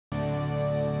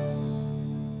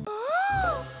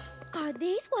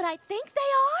these what I think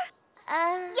they are?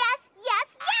 Yes!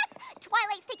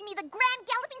 Twilight's taking me to the Grand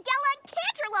Galloping Gala and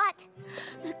Canterlot.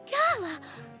 The Gala?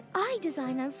 I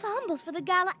design ensembles for the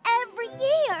Gala every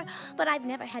year, but I've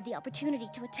never had the opportunity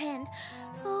to attend.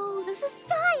 Oh, the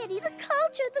society, the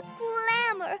culture, the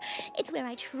glamour. It's where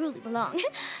I truly belong,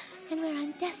 and where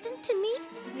I'm destined to meet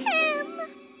him.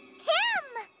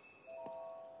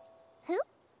 Who?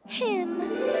 Him.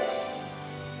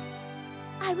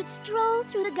 I would stroll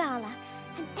through the Gala,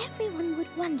 and everyone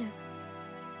would wonder,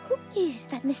 who is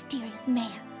that mysterious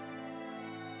mayor?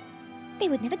 They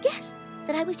would never guess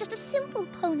that I was just a simple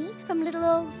pony from little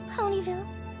old Ponyville.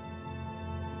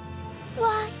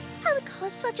 Why, I would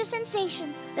cause such a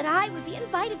sensation that I would be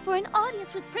invited for an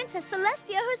audience with Princess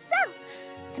Celestia herself.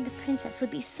 And the princess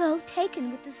would be so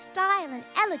taken with the style and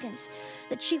elegance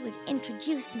that she would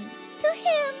introduce me to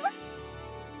him.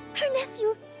 Her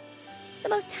nephew, the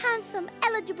most handsome,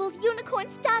 eligible unicorn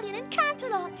stallion in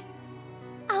Canterlot.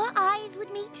 Our eyes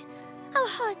would meet, our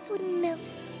hearts would melt.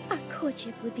 Our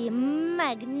courtship would be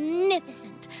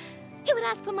magnificent. He would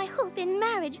ask for my hoof in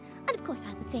marriage, and of course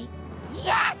I would say,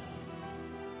 yes!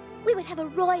 We would have a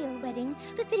royal wedding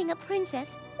befitting a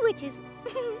princess, which is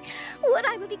what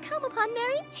I would become upon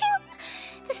marrying him,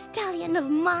 the stallion of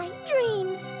my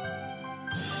dreams.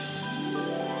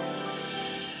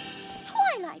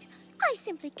 Twilight, I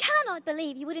simply cannot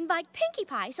believe you would invite Pinkie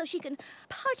Pie so she can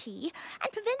party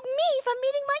and prevent me from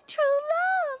meeting my true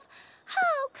love.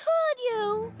 How could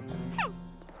you?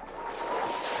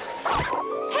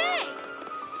 Hey!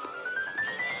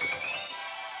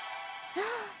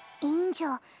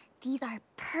 Angel, these are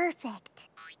perfect.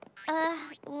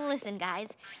 Listen, guys.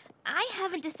 I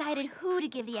haven't decided who to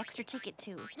give the extra ticket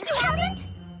to. You haven't?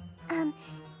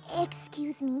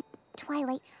 Excuse me,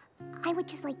 Twilight. I would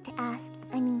just like to ask,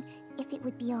 if it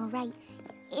would be all right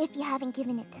if you haven't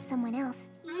given it to someone else.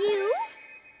 You?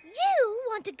 You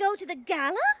want to go to the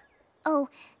Gala? Oh,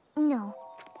 no.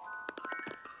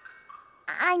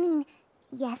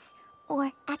 Yes,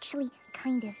 or actually,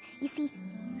 kind of. You see,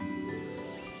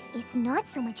 it's not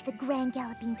so much the Grand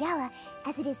Galloping Gala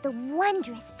as it is the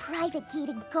wondrous private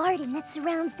gated garden that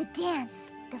surrounds the dance.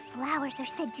 The flowers are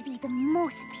said to be the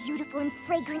most beautiful and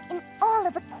fragrant in all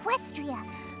of Equestria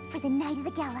for the night of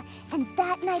the gala, and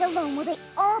that night alone will they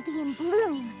all be in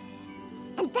bloom.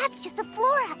 And that's just the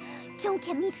flora. Don't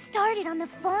get me started on the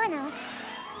fauna.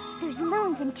 There's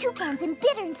loons and toucans and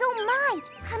bitterns, oh my!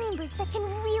 Hummingbirds that can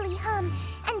really hum,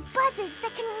 and buzzards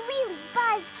that can really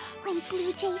buzz, like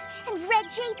blue jays and red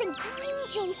jays and green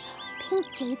jays,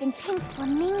 pink jays and pink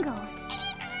flamingos.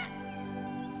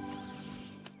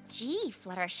 Gee,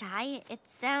 Fluttershy, it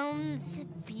sounds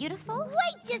beautiful.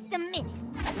 Wait just a minute.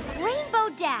 Rainbow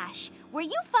Dash, were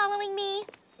you following me?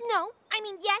 No,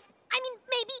 yes,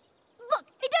 maybe. Look,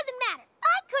 it doesn't matter.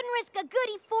 I couldn't risk a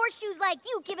goody four-shoes like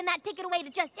you giving that ticket away to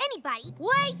just anybody.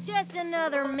 Wait just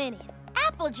another minute.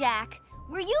 Applejack,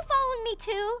 were you following me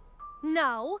too?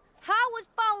 No, I was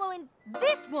following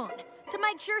this one to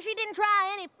make sure she didn't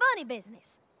try any funny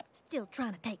business. Still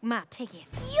trying to take my ticket.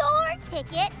 Your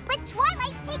ticket? But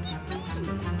Twilight's taking me!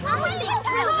 I wouldn't even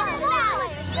tell her about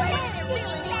it. She said it really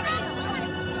said I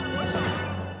wanted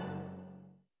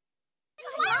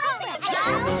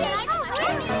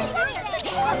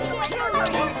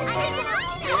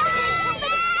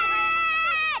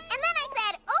And then I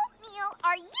said, oatmeal,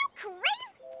 are you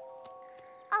crazy?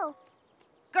 Oh.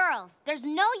 Girls, there's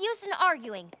no use in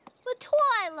arguing. But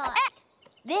Twilight.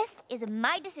 This is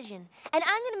my decision, and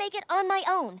I'm gonna make it on my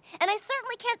own. And I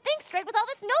certainly can't think straight with all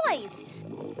this noise.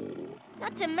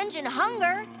 Not to mention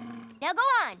hunger. Now go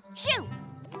on, shoot.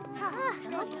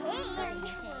 Okay.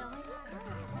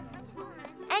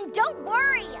 And don't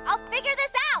worry, I'll figure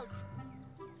this out.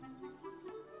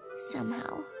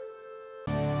 Somehow.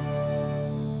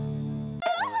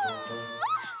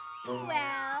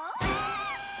 Well,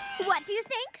 what do you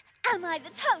think? Am I the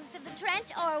toast of the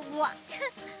trench or what?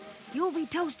 You'll be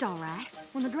toast, all right,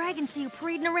 when the dragons see you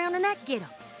parading around in that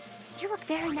getup. You look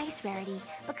very nice, Rarity,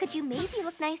 but could you maybe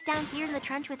look nice down here in the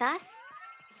trench with us?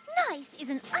 Nice is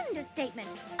an understatement.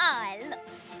 I look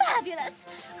fabulous.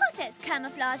 Who says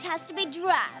camouflage has to be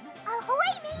drab?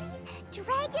 Ahoy, mateys!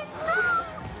 Dragons home!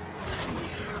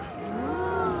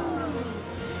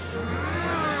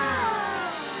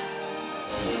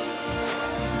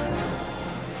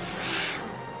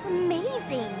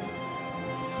 Amazing.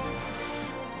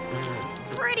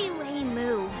 Pretty lame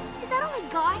move. Is that only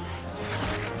God?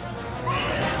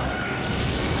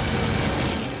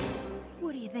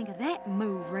 What do you think of that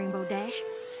move, Rainbow Dash?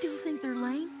 Still think they're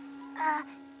lame?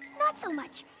 Not so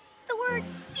much. The word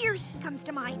fierce comes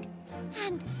to mind.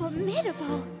 And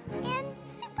formidable. And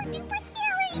super duper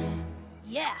scary.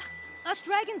 Yeah, us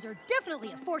dragons are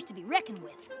definitely a force to be reckoned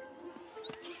with.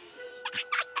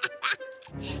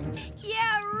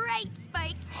 Yeah, right,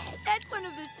 Spike. That's one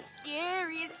of the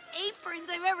scariest aprons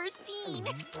I've ever seen.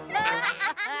 What's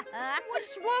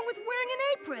wrong with wearing an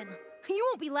apron? You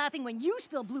won't be laughing when you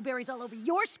spill blueberries all over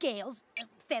your scales,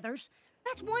 feathers.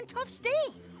 That's one tough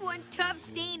stain. One tough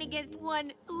stain against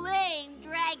one lame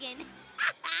dragon.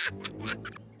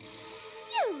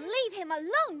 You leave him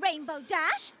alone, Rainbow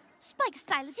Dash. Spike's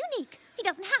style is unique. He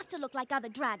doesn't have to look like other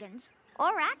dragons.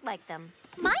 Or act like them.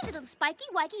 My little Spiky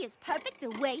Wikey is perfect the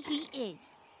way he is.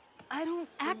 I don't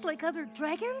act like other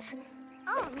dragons?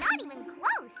 Oh, not even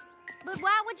close. But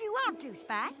why would you want to,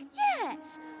 Spike?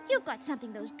 Yes, you've got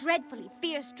something those dreadfully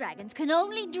fierce dragons can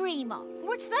only dream of.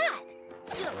 What's that?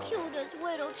 Your cutest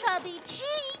little chubby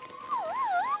cheeks.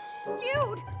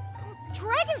 Cute?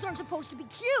 Dragons aren't supposed to be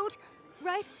cute,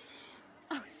 right?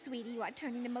 Oh, sweetie, you are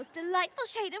turning the most delightful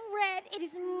shade of red. It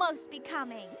is most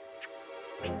becoming.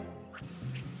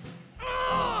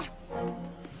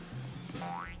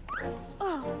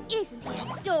 Oh, isn't he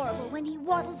adorable when he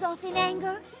waddles off in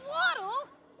anger? Waddle?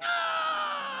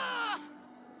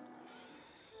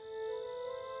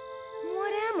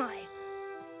 What am I?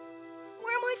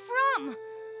 Where am I from?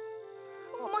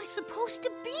 Who am I supposed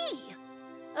to be?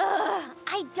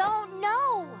 I don't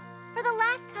know. For the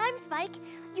last time, Spike,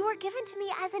 you were given to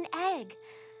me as an egg.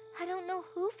 I don't know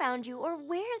who found you or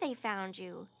where they found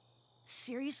you.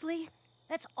 Seriously?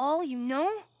 That's all you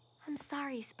know? I'm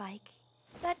sorry, Spike.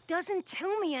 That doesn't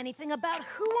tell me anything about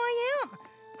who I am.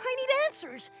 I need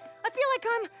answers. I feel like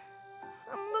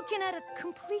I'm looking at a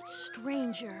complete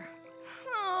stranger.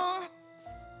 Aww.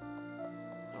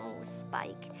 Oh,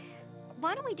 Spike.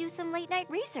 Why don't we do some late-night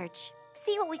research?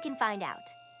 See what we can find out.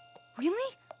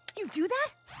 Really? You do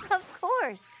that? Of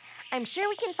course. I'm sure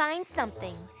we can find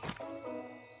something.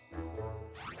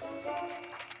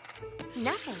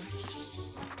 Nothing.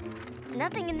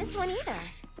 Nothing in this one either.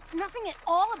 Nothing at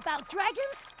all about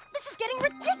dragons? This is getting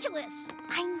ridiculous.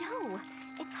 I know.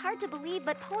 It's hard to believe,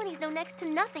 but ponies know next to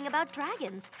nothing about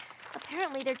dragons.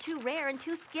 Apparently, they're too rare and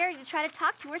too scary to try to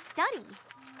talk to or study.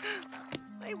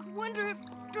 I wonder if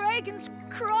dragons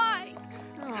cry.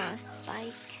 Aw,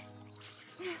 Spike.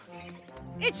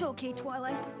 It's okay,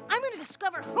 Twilight. I'm gonna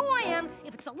discover who I am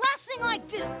if it's the last thing I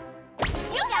do.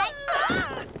 You guys!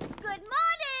 Good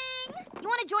morning! You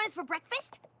want to join us for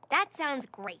breakfast? That sounds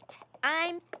great.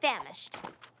 I'm famished.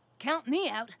 Count me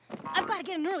out. I've got to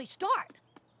get an early start.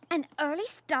 An early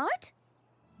start?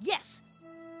 Yes.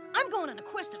 I'm going on a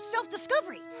quest of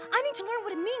self-discovery. I need to learn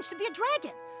what it means to be a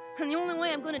dragon. And the only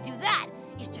way I'm going to do that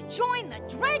is to join the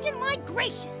Dragon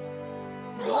Migration.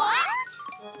 What?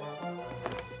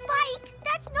 Spike,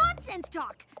 that's nonsense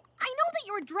talk. I know that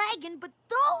you're a dragon, but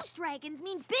those dragons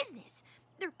mean business.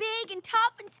 They're big and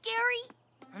tough and scary.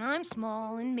 And I'm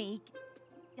small and meek,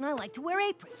 and I like to wear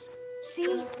aprons.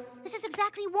 See, this is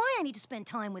exactly why I need to spend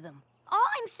time with them. All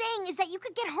I'm saying is that you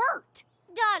could get hurt.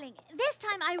 Darling, this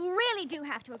time I really do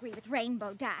have to agree with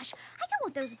Rainbow Dash. I don't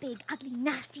want those big, ugly,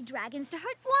 nasty dragons to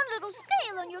hurt one little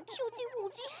scale on your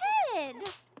cutesy-wootsy head.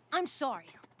 I'm sorry,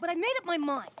 but I made up my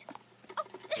mind. Oh,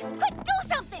 quick, do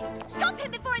something! Stop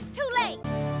him before it's too late!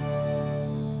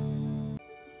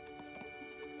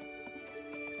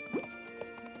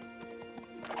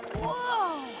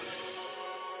 Whoa!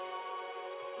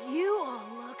 You all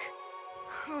look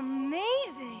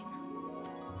amazing.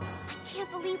 I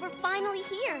can't believe we're finally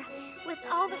here. With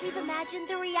all that we've imagined,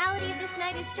 the reality of this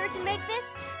night is sure to make this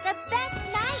the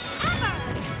best night ever!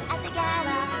 At the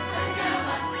gala,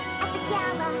 at the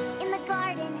gala, in the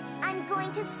garden, I'm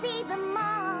going to see them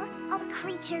all. All the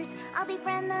creatures, I'll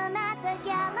befriend them at the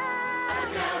gala.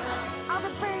 All the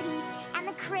birdies and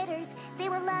the critters, they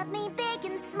will love me big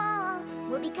and small.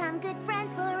 We'll become good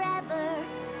friends forever,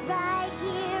 right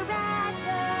here at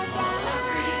the gala. All our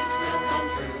dreams will come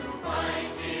true,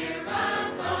 right here at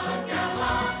the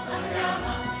gala.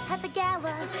 At the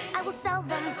gala, I will sell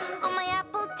them all my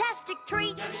apple-tastic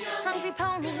treats. Hungry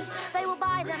ponies, they will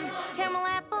buy them. Caramel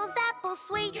apples, apple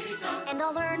sweets. And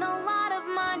I'll earn a lot of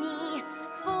money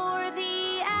for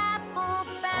the apple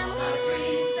family. Our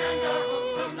dreams and our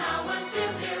hopes from now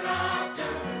until hereafter.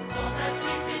 All that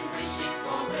we've been wishing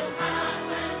for will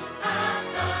happen at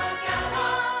the gala.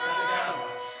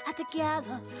 At the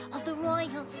gala, all the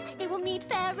royals, they will meet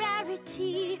fair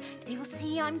Rarity. They will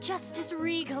see I'm just as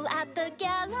regal at the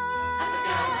gala. At the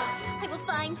gala. I will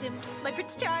find him, my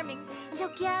Prince Charming, and how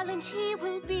gallant he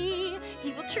will be.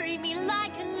 He will treat me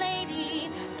like a lady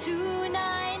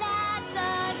tonight at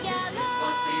the gala. This is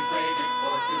what we've waited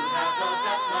for, to have the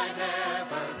best night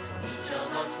ever. Each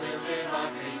of us will live our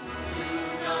dreams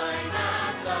tonight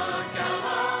at the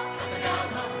gala. At the gala.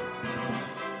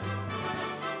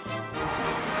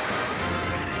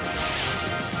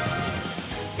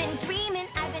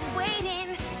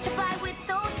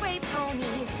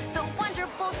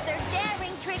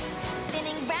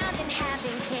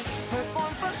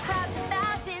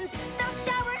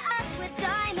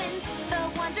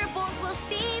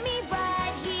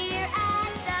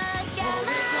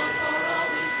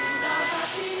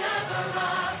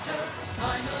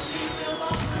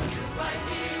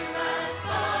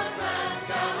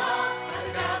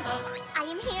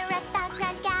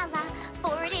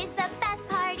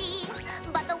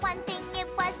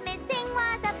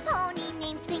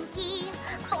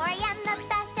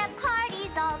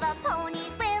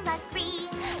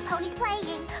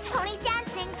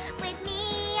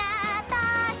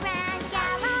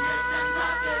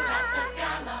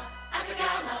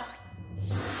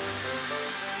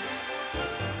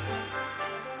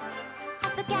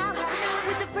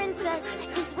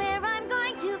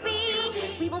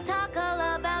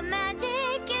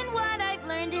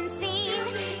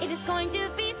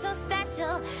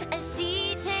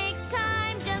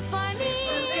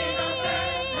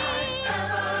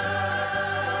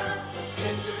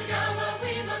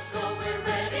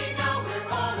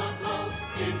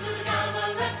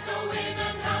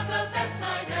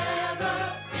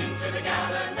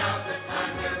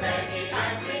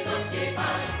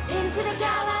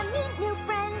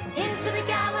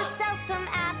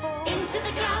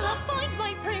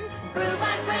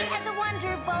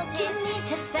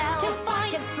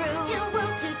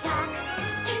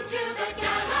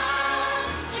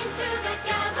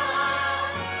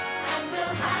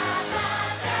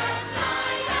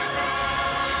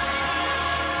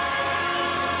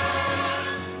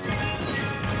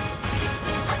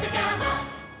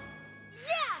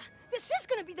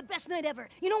 night ever.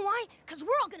 You know why? Because we're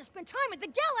all gonna spend time at the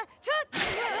gala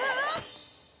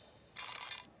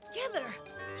together.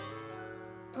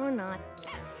 Or not.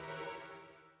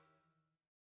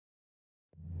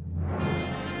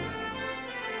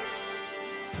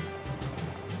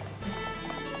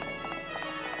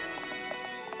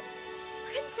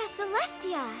 Princess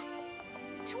Celestia!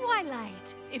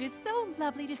 Twilight, it is so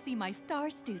lovely to see my star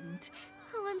student.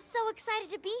 Oh, I'm so excited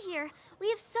to be here. We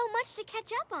have so much to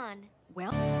catch up on.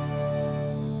 Well...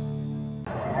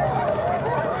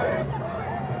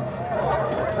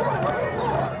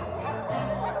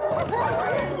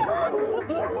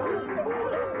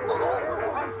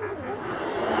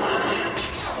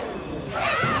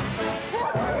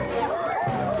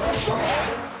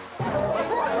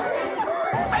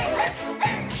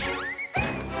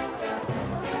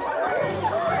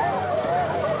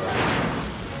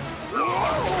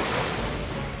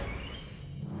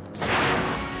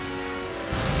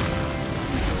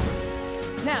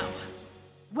 Now,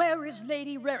 where is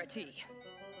Lady Rarity?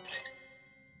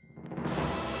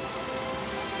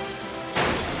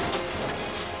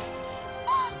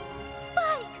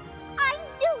 Spike! I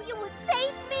knew you would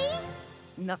save me!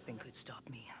 Nothing could stop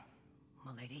me,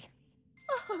 my lady.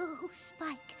 Oh,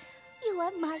 Spike, you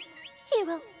are my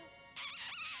hero.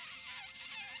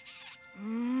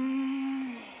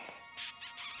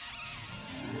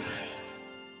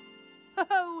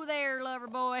 Oh there, lover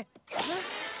boy.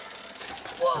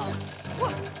 Whoa! Whoa!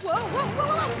 Whoa! Whoa! Whoa!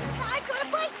 Whoa! I got a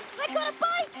bite! I got a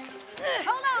bite!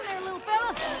 Hold on there, little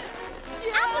fella.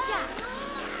 Applejack!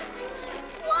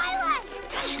 Twilight!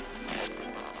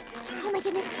 Oh my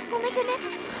goodness! Oh my goodness!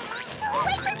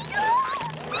 Wait for me!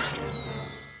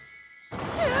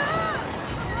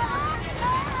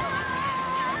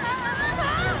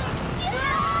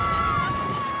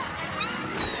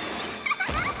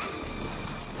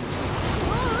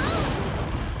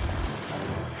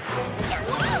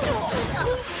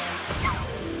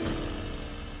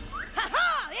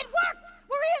 Ha-ha! It worked!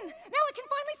 We're in! Now we can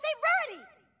finally save Rarity!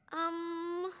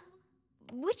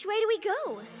 Which way do we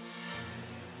go?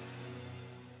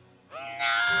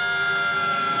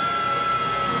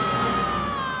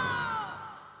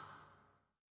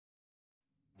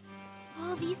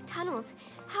 All these tunnels.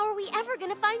 How are we ever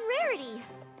gonna find Rarity?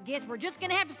 Guess we're just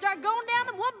gonna have to start going down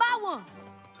them one by one.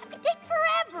 It could take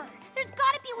forever. There's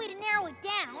gotta be a way to narrow it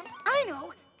down. I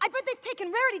know! I bet they've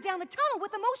taken Rarity down the tunnel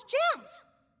with the most gems!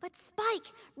 But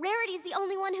Spike, Rarity's the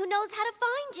only one who knows how to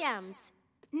find gems.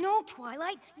 No,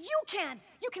 Twilight, you can!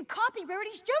 You can copy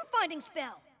Rarity's gem-finding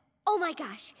spell! Oh my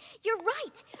gosh, you're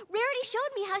right. Rarity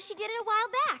showed me how she did it a while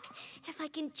back. If I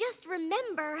can just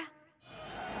remember.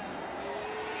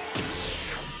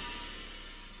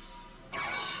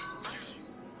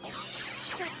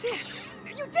 That's it!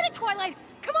 You did it, Twilight!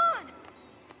 Come on!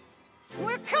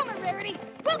 We're coming, Rarity!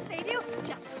 We'll save you!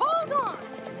 Just hold on!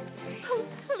 Oh,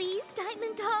 please,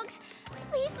 Diamond Dogs.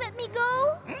 Please let me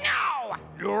go. No!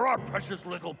 You're our precious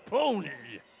little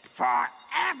pony.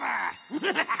 Forever!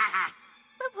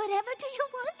 But whatever do you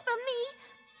want from me?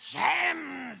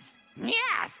 Gems!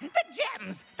 Yes, the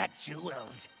gems, the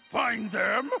jewels. Find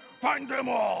them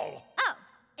all. Oh,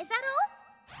 is that all?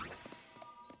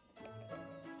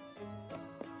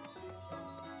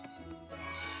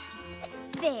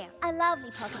 There, a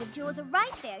lovely pocket of jewels are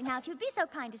right there. Now, if you'd be so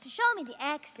kind as to show me the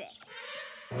exit.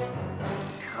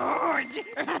 Good.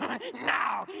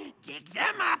 Now, dig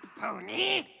them up,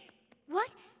 pony. What?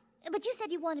 But you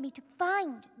said you wanted me to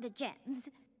find the gems.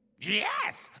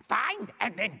 Yes, find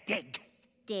and then dig.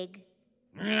 Dig.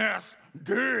 Yes,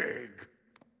 dig.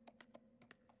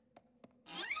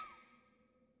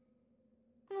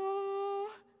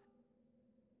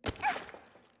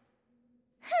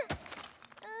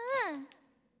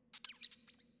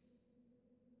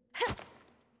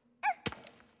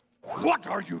 What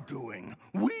are you doing?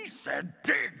 We said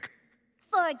dig.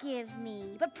 Forgive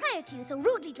me, but prior to you so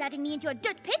rudely dragging me into a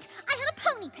dirt pit, I had a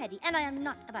pony petty, and I am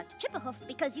not about to chip a hoof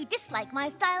because you dislike my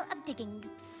style of digging.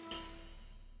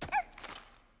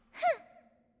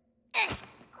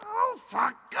 Oh,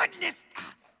 for goodness.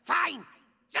 Fine.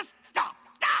 Just stop.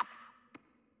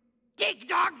 Dig,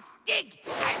 dogs, dig,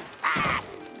 and fast.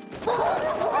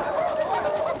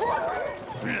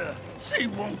 She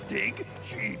won't dig.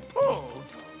 She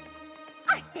pulls.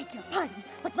 I beg your pardon,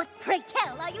 but what, pray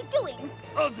tell, are you doing?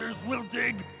 Others will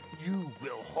dig. You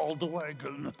will haul the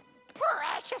wagon.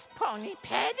 Precious pony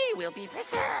Penny will be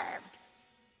preserved.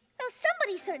 Well,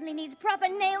 somebody certainly needs proper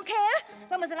nail care.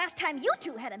 When was the last time you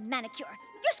two had a manicure?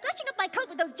 You're scratching up my coat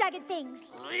with those jagged things.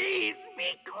 Please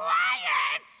be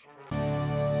quiet.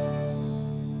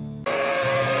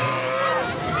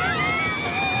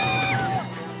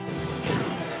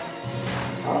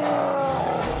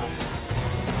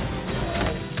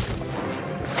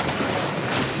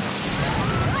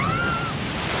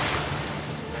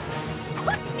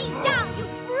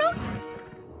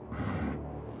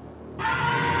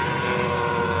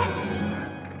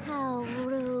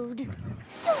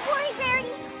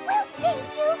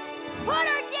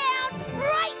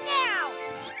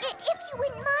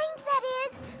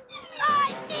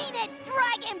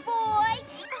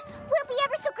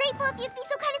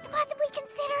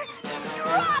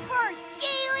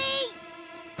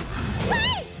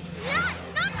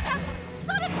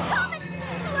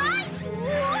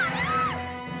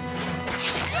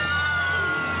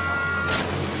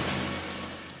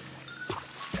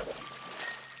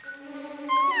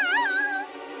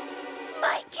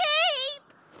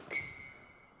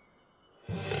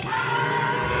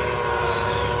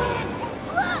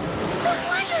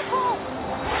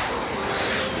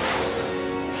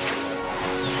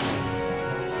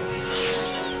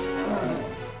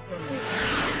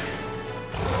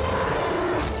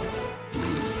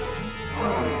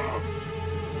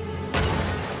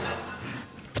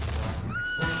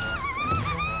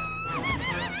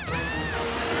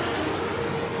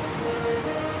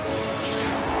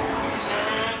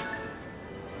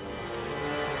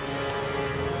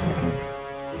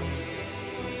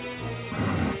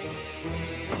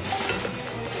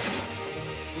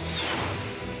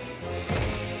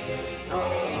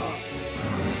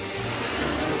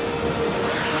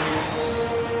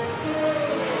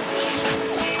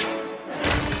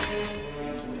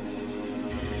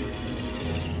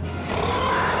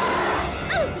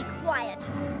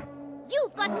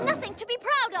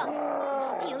 proud of.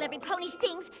 You steal every pony's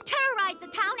things, terrorize the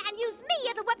town, and use me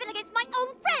as a weapon against my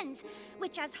own friends.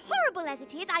 Which, as horrible as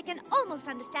it is, I can almost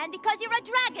understand because you're a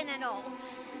dragon and all.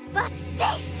 But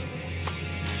this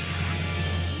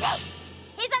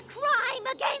is a crime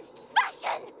against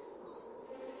fashion!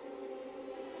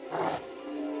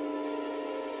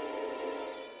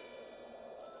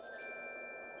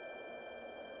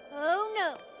 Oh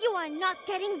no, you are not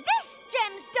getting this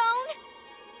gemstone!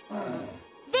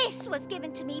 This was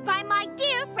given to me by my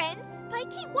dear friend,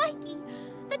 Spiky Wikey,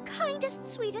 the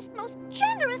kindest, sweetest, most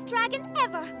generous dragon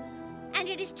ever. And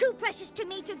it is too precious to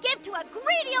me to give to a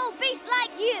greedy old beast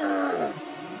like you!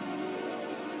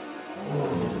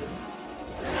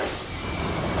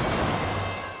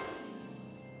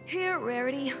 Here,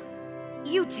 Rarity.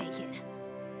 You take it.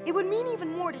 It would mean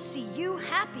even more to see you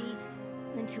happy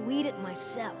than to eat it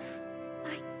myself.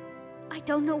 I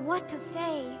don't know what to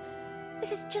say.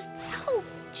 This is just so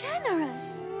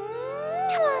generous.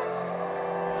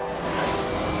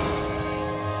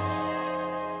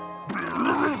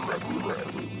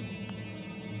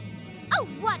 Oh,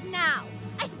 what now?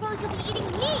 I suppose you'll be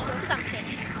eating me or something.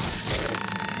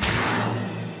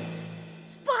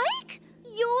 Spike?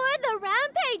 You're the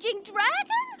rampaging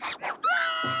dragon?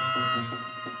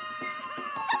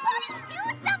 Somebody do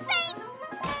something!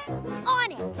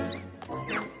 On it!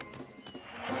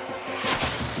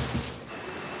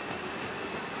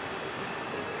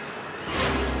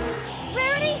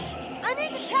 Rarity, I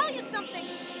need to tell you something,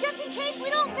 just in case we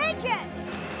don't make it.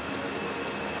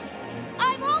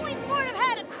 I've always sort of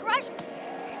had a crush.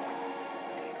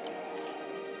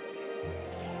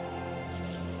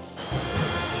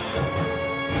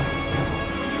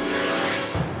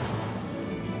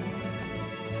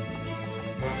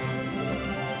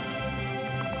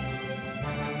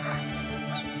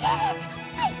 We did it!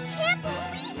 I can't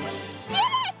believe we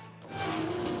did it!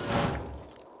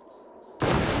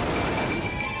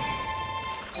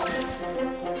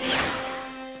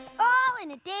 All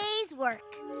in a day's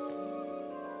work.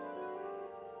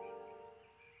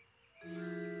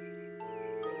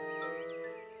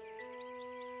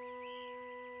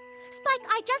 Spike,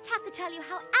 I just have to tell you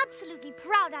how absolutely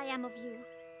proud I am of you.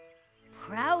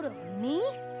 Proud of me?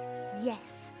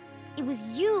 Yes, it was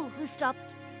you who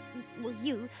stopped, well,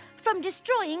 you, from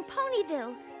destroying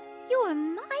Ponyville. You are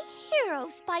my hero,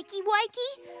 Spiky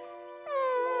Wikey.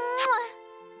 Mwah.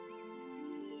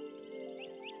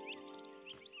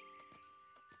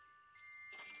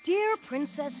 Dear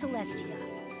Princess Celestia,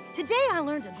 today I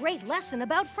learned a great lesson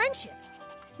about friendship.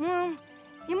 Well,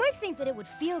 you might think that it would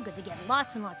feel good to get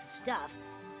lots and lots of stuff,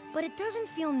 but it doesn't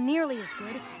feel nearly as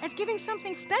good as giving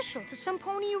something special to some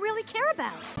pony you really care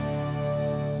about.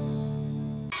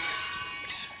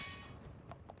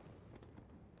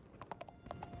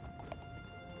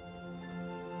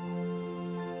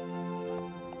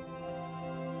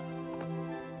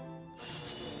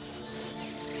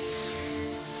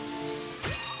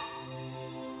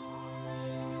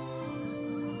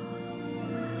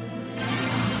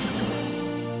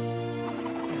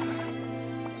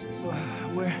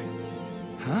 Where?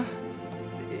 Huh?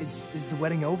 Is the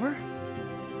wedding over?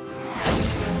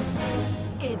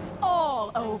 It's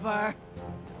all over.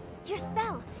 Your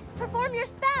spell. Perform your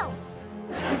spell.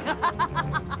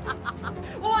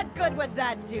 What good would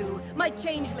that do? My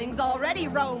changelings already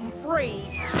roam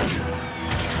free.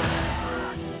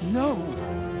 No!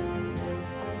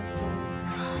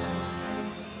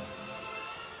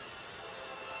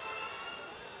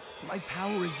 My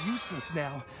power is useless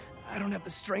now. I don't have the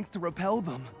strength to repel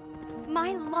them.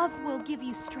 My love will give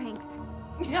you strength.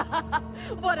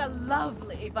 What a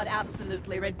lovely but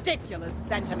absolutely ridiculous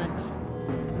sentiment.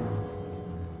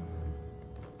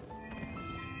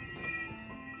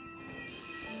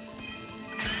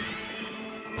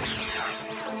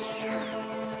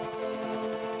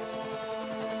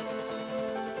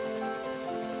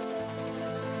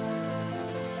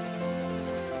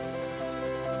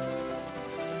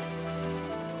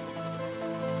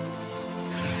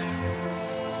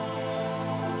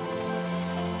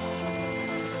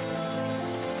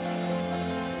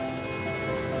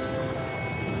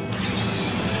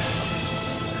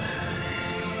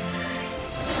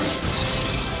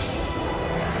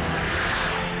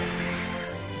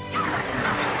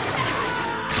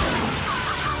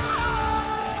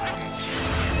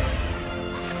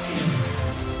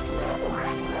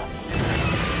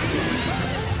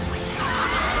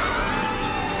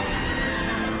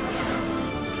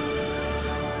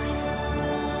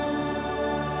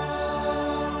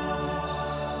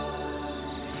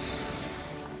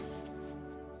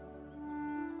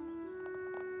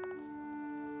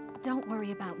 Don't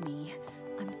worry about me.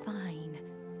 I'm fine.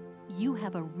 you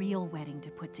have a real wedding to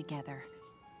put together.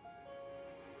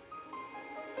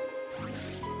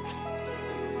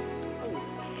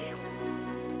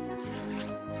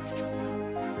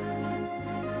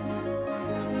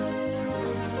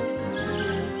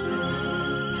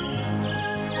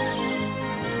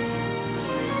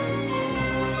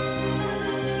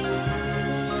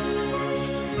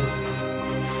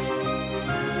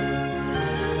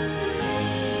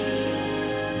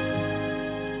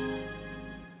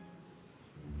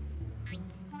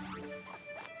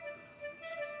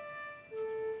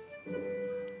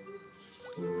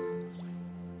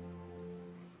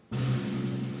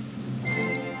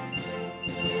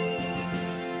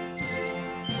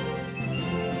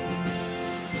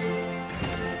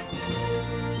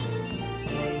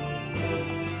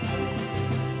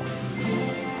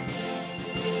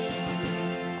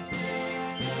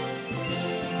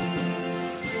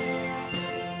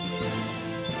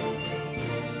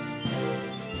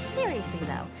 Seriously,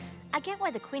 though, I get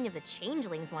why the Queen of the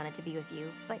Changelings wanted to be with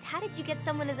you, but how did you get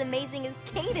someone as amazing as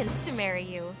Cadence to marry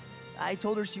you? I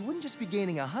told her she wouldn't just be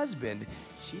gaining a husband,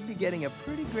 she'd be getting a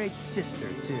pretty great sister,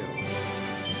 too.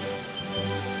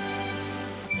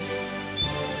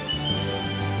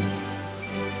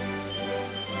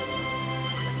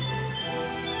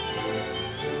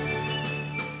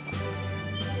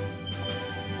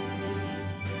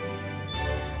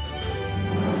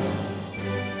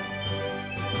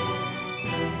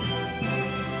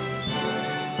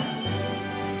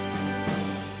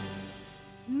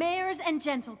 Mares and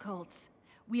gentle colts,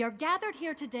 we are gathered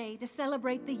here today to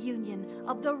celebrate the union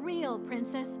of the real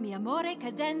Princess Mi Amore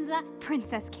Cadenza.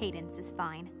 Princess Cadence is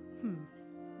fine.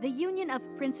 The union of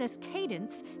Princess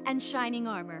Cadence and Shining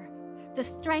Armor. The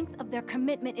strength of their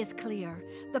commitment is clear.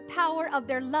 The power of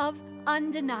their love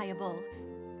undeniable.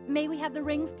 May we have the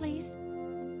rings, please?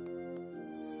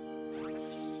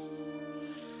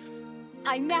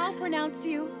 I now pronounce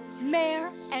you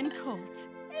Mare and Colt.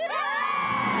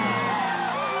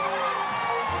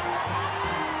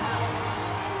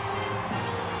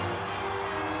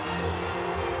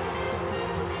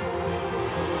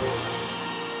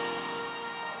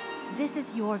 This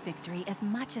is your victory as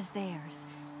much as theirs.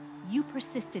 You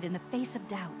persisted in the face of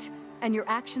doubt, and your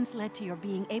actions led to your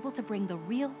being able to bring the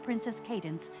real Princess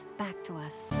Cadence back to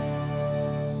us.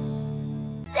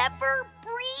 Zephyr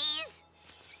Breeze?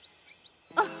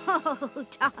 Oh,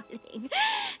 darling,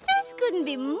 this couldn't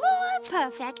be more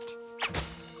perfect.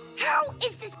 How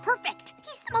is this perfect?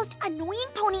 He's the most annoying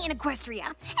pony in Equestria,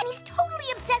 and he's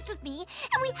totally obsessed with me,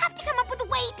 and we have to come up with a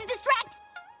way to distract.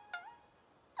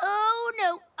 Oh,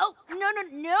 no. Oh,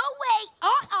 no way.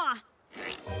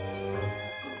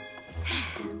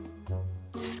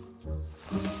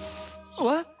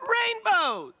 What?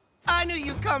 Rainbow! I knew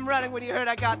you'd come running when you heard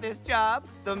I got this job.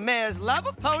 The mares love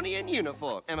a pony in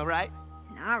uniform. Am I right?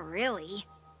 Not really.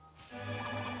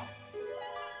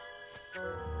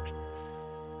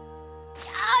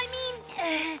 I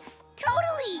mean,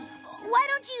 totally. Why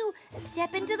don't you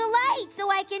step into the light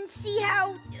so I can see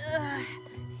how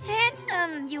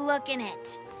handsome you look in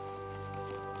it?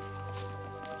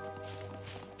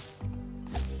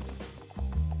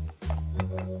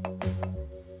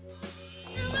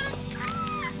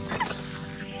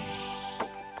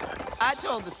 I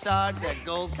told the Sarge that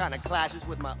gold kind of clashes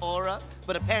with my aura,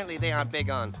 but apparently they aren't big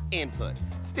on input.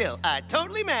 Still, I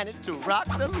totally managed to rock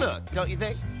the look, don't you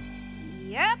think?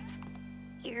 Yep.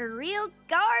 You're real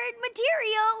guard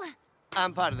material.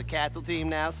 I'm part of the Castle team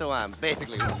now, so I'm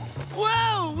basically...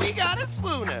 Whoa, we got a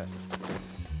swooner!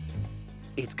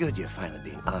 It's good you're finally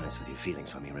being honest with your feelings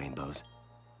for me, Rainbows.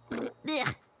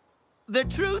 Ugh. The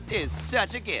truth is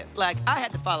such a gift. Like, I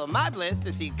had to follow my bliss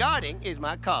to see guarding is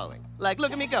my calling. Like,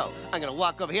 look at me go. I'm gonna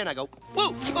walk over here and I go, woo,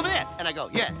 over there. And I go,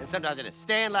 yeah. And sometimes I just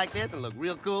stand like this and look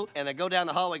real cool. And I go down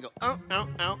the hallway and go, ow, ow,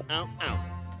 ow, ow, ow.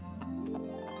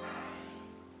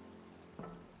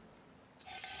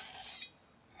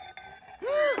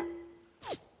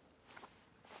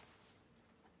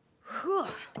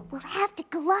 We'll have to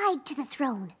glide to the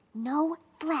throne. No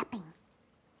flapping.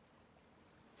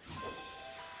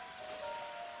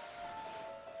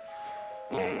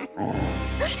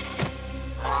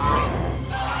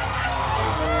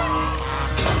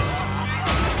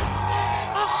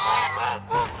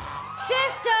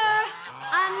 Sister!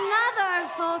 Another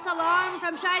false alarm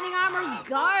from Shining Armor's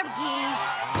guard geese.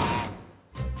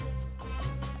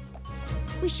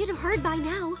 We should have heard by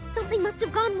now. Something must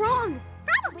have gone wrong.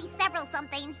 Probably several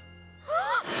somethings.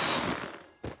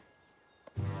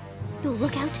 No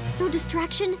lookout, no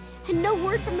distraction, and no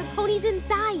word from the ponies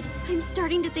inside. I'm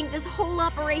starting to think this whole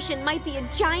operation might be a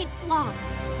giant flop.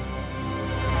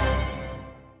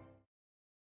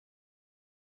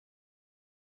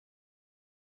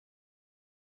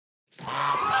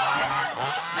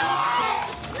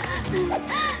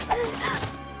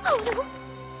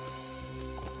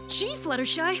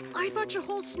 Fluttershy. I thought your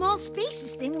whole small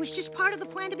spaces thing was just part of the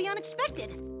plan to be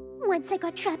unexpected. Once I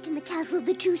got trapped in the castle of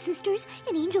the two sisters,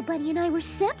 and Angel Bunny and I were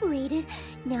separated.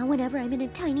 Now whenever I'm in a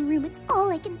tiny room, it's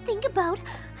all I can think about.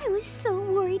 I was so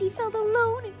worried he felt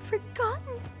alone and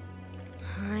forgotten.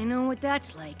 I know what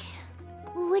that's like.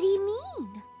 What do you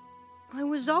mean? I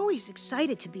was always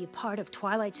excited to be a part of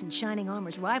Twilight's and Shining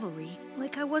Armor's rivalry,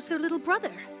 like I was their little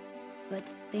brother. But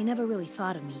they never really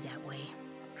thought of me that way.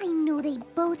 I know they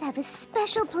both have a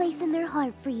special place in their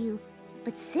heart for you.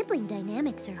 But sibling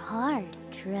dynamics are hard,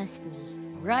 trust me.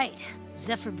 Right,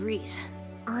 Zephyr Breeze.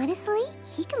 Honestly,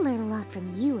 he can learn a lot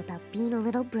from you about being a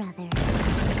little brother.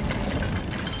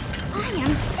 I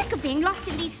am sick of being lost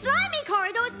in these slimy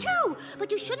corridors too! But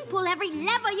you shouldn't pull every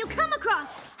lever you come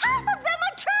across. Half of them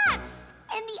are traps!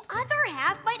 And the other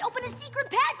half might open a secret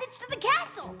passage to the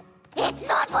castle. It's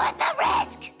not worth the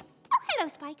risk! Oh, hello,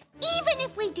 Spike. Even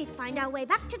if we did find our way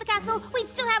back to the castle, we'd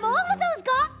still have all of those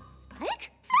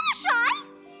Spike? Fluttershy?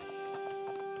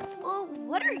 Oh,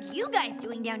 what are you guys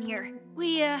doing down here?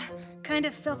 We, kind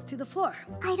of fell through the floor.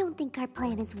 I don't think our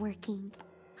plan is working.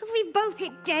 We both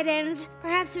hit dead ends.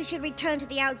 Perhaps we should return to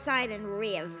the outside and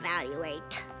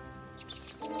reevaluate.